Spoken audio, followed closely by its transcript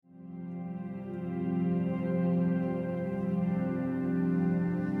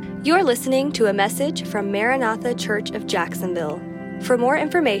You're listening to a message from Maranatha Church of Jacksonville. For more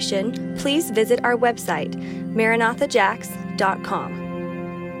information, please visit our website,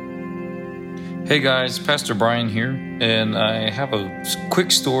 maranathajax.com. Hey guys, Pastor Brian here, and I have a quick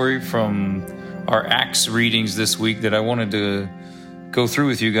story from our Acts readings this week that I wanted to go through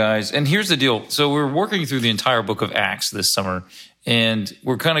with you guys. And here's the deal. So we're working through the entire book of Acts this summer, and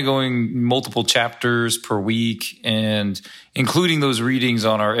we're kind of going multiple chapters per week and including those readings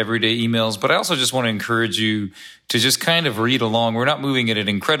on our everyday emails. But I also just want to encourage you to just kind of read along. We're not moving at an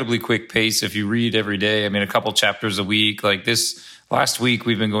incredibly quick pace if you read every day. I mean, a couple chapters a week. Like this last week,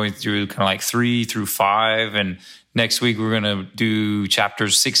 we've been going through kind of like 3 through 5. And next week, we're going to do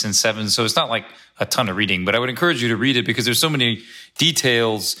chapters 6 and 7. So it's not like a ton of reading, but I would encourage you to read it because there's so many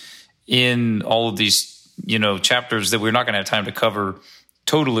details in all of these chapters that we're not going to have time to cover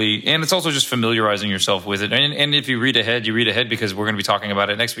totally. And it's also just familiarizing yourself with it. And if you read ahead, you read ahead because we're going to be talking about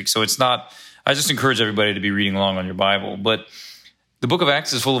it next week. So it's not, I just encourage everybody to be reading along on your Bible. But the book of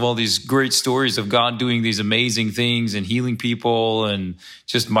Acts is full of all these great stories of God doing these amazing things and healing people and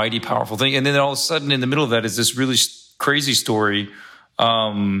just mighty, powerful things. And then all of a sudden in the middle of that is this really crazy story.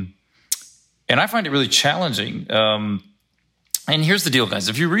 And I find it really challenging. And here's the deal, guys.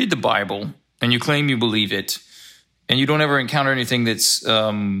 If you read the Bible and you claim you believe it, and you don't ever encounter anything that's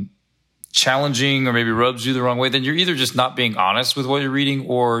challenging or maybe rubs you the wrong way, then you're either just not being honest with what you're reading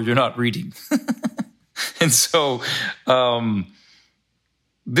or you're not reading. And so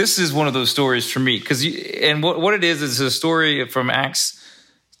this is one of those stories for me. And what it is a story from Acts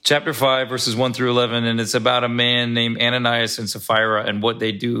chapter 5, verses 1 through 11, and it's about a man named Ananias and Sapphira and what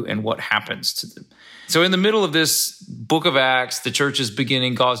they do and what happens to them. So in the middle of this book of Acts, the church is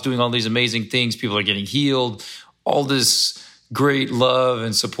beginning, God's doing all these amazing things, people are getting healed, all this great love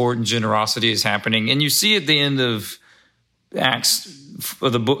and support and generosity is happening. And you see at the end of Acts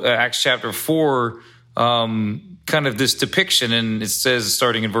chapter 4, kind of this depiction, and it says,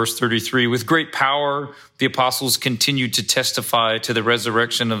 starting in verse 33, with great power, the apostles continued to testify to the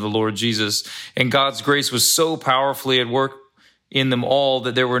resurrection of the Lord Jesus. And God's grace was so powerfully at work in them all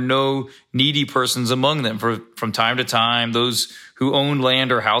that there were no needy persons among them. From time to time, those who owned land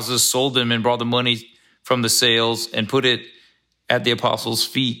or houses sold them and brought the money from the sales and put it at the apostles'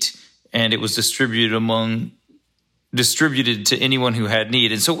 feet, and it was distributed to anyone who had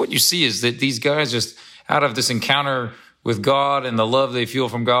need. And so what you see is that these guys just out of this encounter with God and the love they feel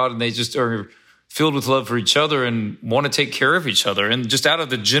from God, and they just are filled with love for each other and want to take care of each other. And just out of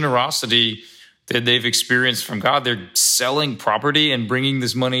the generosity that they've experienced from God, they're selling property and bringing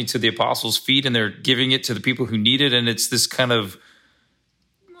this money to the apostles' feet, and they're giving it to the people who need it. And it's this kind of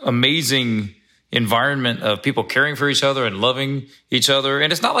amazing environment of people caring for each other and loving each other.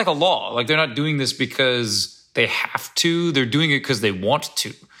 And it's not like a law. Like, they're not doing this because they have to. They're doing it because they want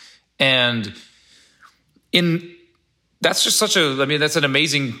to. And that's just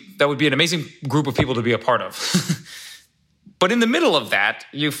that would be an amazing group of people to be a part of. But in the middle of that,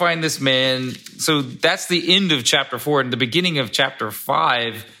 you find this man. So that's the end of chapter 4. In the beginning of chapter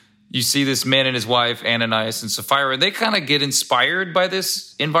 5, you see this man and his wife, Ananias and Sapphira, and they kind of get inspired by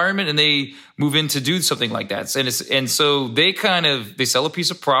this environment and they move in to do something like that. And so they sell a piece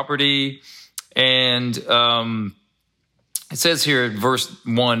of property, and it says here in verse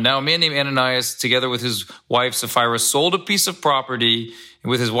 1, now a man named Ananias, together with his wife Sapphira, sold a piece of property, and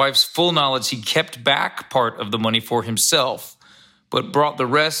with his wife's full knowledge, he kept back part of the money for himself, but brought the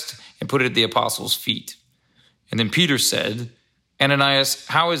rest and put it at the apostles' feet. And then Peter said, Ananias,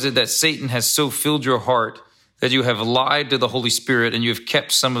 how is it that Satan has so filled your heart that you have lied to the Holy Spirit and you have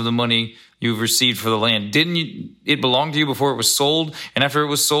kept some of the money you've received for the land? Didn't it belong to you before it was sold? And after it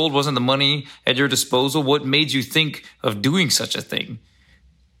was sold, wasn't the money at your disposal? What made you think of doing such a thing?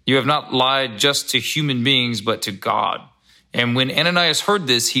 You have not lied just to human beings, but to God. And when Ananias heard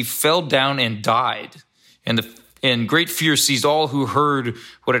this, he fell down and died. And great fear seized all who heard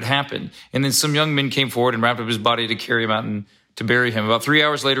what had happened. And then some young men came forward and wrapped up his body to carry him out and to bury him. About 3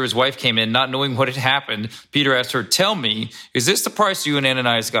 hours later, his wife came in, not knowing what had happened. Peter asked her, tell me, is this the price you and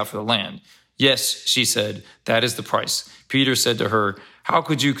Ananias got for the land? Yes, she said, that is the price. Peter said to her, how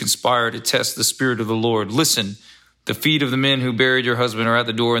could you conspire to test the Spirit of the Lord? Listen, the feet of the men who buried your husband are at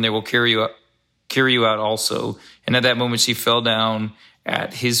the door, and they will carry you out also. And at that moment, she fell down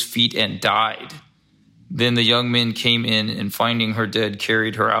at his feet and died. Then the young men came in, and finding her dead,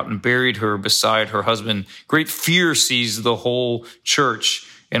 carried her out and buried her beside her husband. Great fear seized the whole church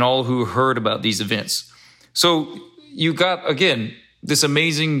and all who heard about these events. So you got, again, this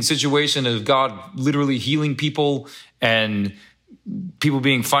amazing situation of God literally healing people and people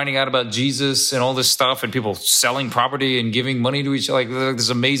finding out about Jesus and all this stuff, and people selling property and giving money to each other, like this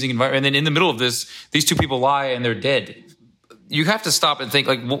amazing environment. And then in the middle of this, these two people lie and they're dead. You have to stop and think,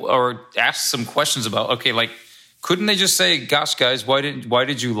 like, or ask some questions about, okay, like, couldn't they just say, gosh, guys, why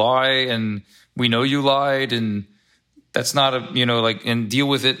did you lie? And we know you lied, and that's not and deal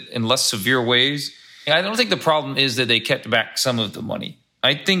with it in less severe ways. I don't think the problem is that they kept back some of the money.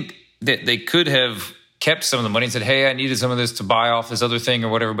 I think that they could have kept some of the money and said, hey, I needed some of this to buy off this other thing or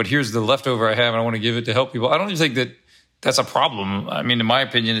whatever, but here's the leftover I have and I want to give it to help people. I don't even think that that's a problem. I mean, in my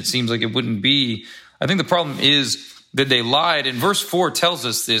opinion, it seems like it wouldn't be. I think the problem is that they lied. And verse 4 tells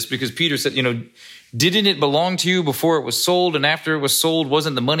us this because Peter said, didn't it belong to you before it was sold? And after it was sold,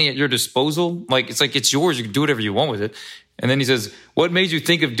 wasn't the money at your disposal? It's yours. You can do whatever you want with it. And then he says, what made you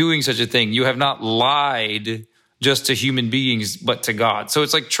think of doing such a thing? You have not lied just to human beings, but to God. So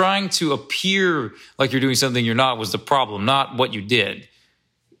it's like trying to appear like you're doing something you're not was the problem, not what you did.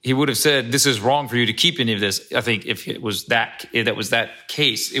 He would have said, this is wrong for you to keep any of this. I think if it was that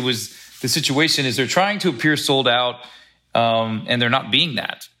case, it was the situation is they're trying to appear sold out, and they're not being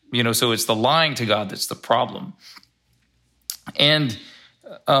that. So it's the lying to God that's the problem. And,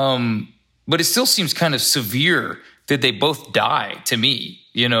 but it still seems kind of severe that they both die to me,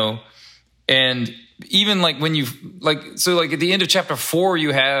 and even like when at the end of chapter 4,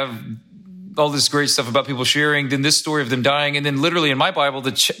 you have all this great stuff about people sharing, then this story of them dying. And then literally in my Bible,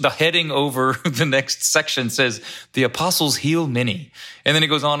 the heading over the next section says the apostles heal many. And then it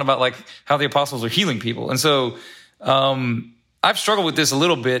goes on about like how the apostles are healing people. And so, I've struggled with this a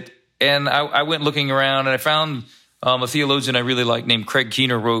little bit, and I went looking around, and I found a theologian I really like named Craig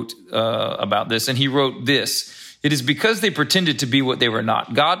Keener wrote about this, and he wrote this: it is because they pretended to be what they were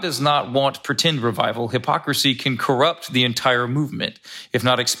not. God does not want pretend revival. Hypocrisy can corrupt the entire movement, if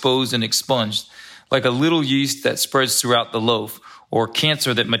not exposed and expunged, like a little yeast that spreads throughout the loaf, or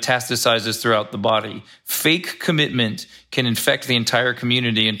cancer that metastasizes throughout the body. Fake commitment can infect the entire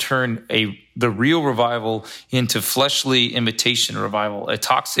community and turn the real revival into fleshly imitation revival, a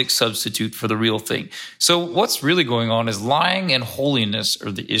toxic substitute for the real thing. So what's really going on is lying and holiness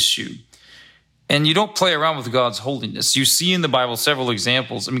are the issue. And you don't play around with God's holiness. You see in the Bible several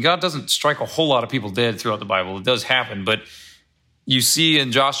examples. I mean, God doesn't strike a whole lot of people dead throughout the Bible. It does happen, but you see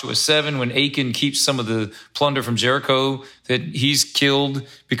in Joshua 7 when Achan keeps some of the plunder from Jericho that he's killed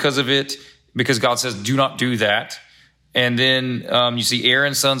because of it, because God says, do not do that. And then you see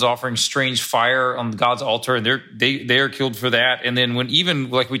Aaron's sons offering strange fire on God's altar, and they are killed for that. And then when even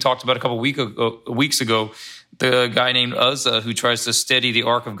like we talked about a couple weeks ago, the guy named Uzzah who tries to steady the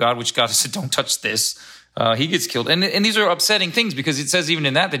ark of God, which God said, don't touch this, he gets killed. And these are upsetting things because it says even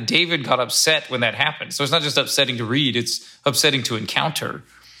in that David got upset when that happened. So it's not just upsetting to read, it's upsetting to encounter.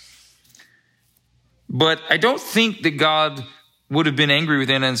 But I don't think that God would have been angry with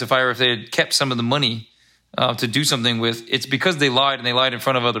Anna and Sapphira if they had kept some of the money to do something with. It's because they lied, and they lied in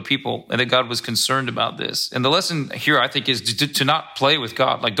front of other people, and that God was concerned about this. And the lesson here, I think, is to not play with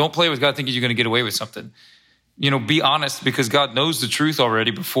God. Like, don't play with God thinking you're going to get away with something. Be honest, because God knows the truth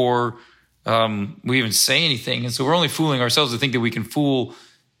already before we even say anything. And so we're only fooling ourselves to think that we can fool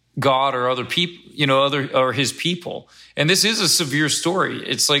God or other people, or his people. And this is a severe story.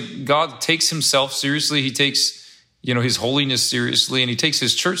 It's like God takes himself seriously. He takes, his holiness seriously, and he takes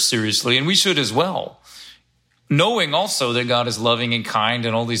his church seriously, and we should as well. Knowing also that God is loving and kind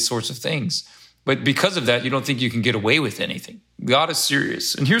and all these sorts of things. But because of that, you don't think you can get away with anything. God is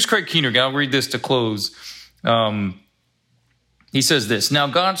serious. And here's Craig Keener. I'll read this to close. He says this: now,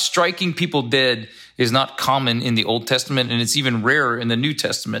 God striking people dead is not common in the Old Testament, and it's even rarer in the New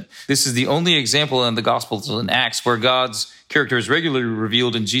Testament. This is the only example in the Gospels and Acts where God's character is regularly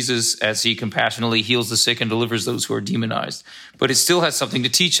revealed in Jesus as he compassionately heals the sick and delivers those who are demonized. But it still has something to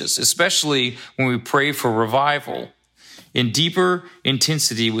teach us, especially when we pray for revival. In deeper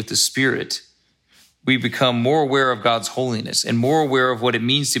intensity with the Spirit, we become more aware of God's holiness and more aware of what it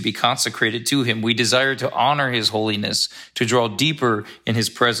means to be consecrated to him. We desire to honor his holiness, to draw deeper in his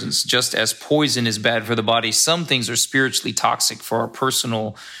presence. Just as poison is bad for the body, some things are spiritually toxic for our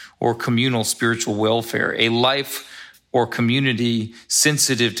personal or communal spiritual welfare. A life or community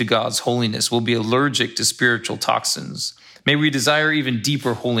sensitive to God's holiness will be allergic to spiritual toxins. May we desire even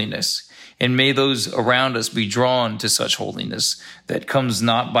deeper holiness. And may those around us be drawn to such holiness that comes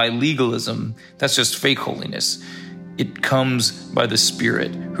not by legalism. That's just fake holiness. It comes by the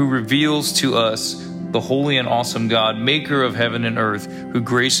Spirit, who reveals to us the holy and awesome God, maker of heaven and earth,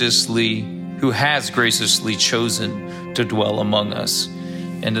 who has graciously chosen to dwell among us.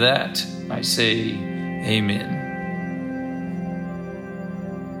 And to that I say, amen.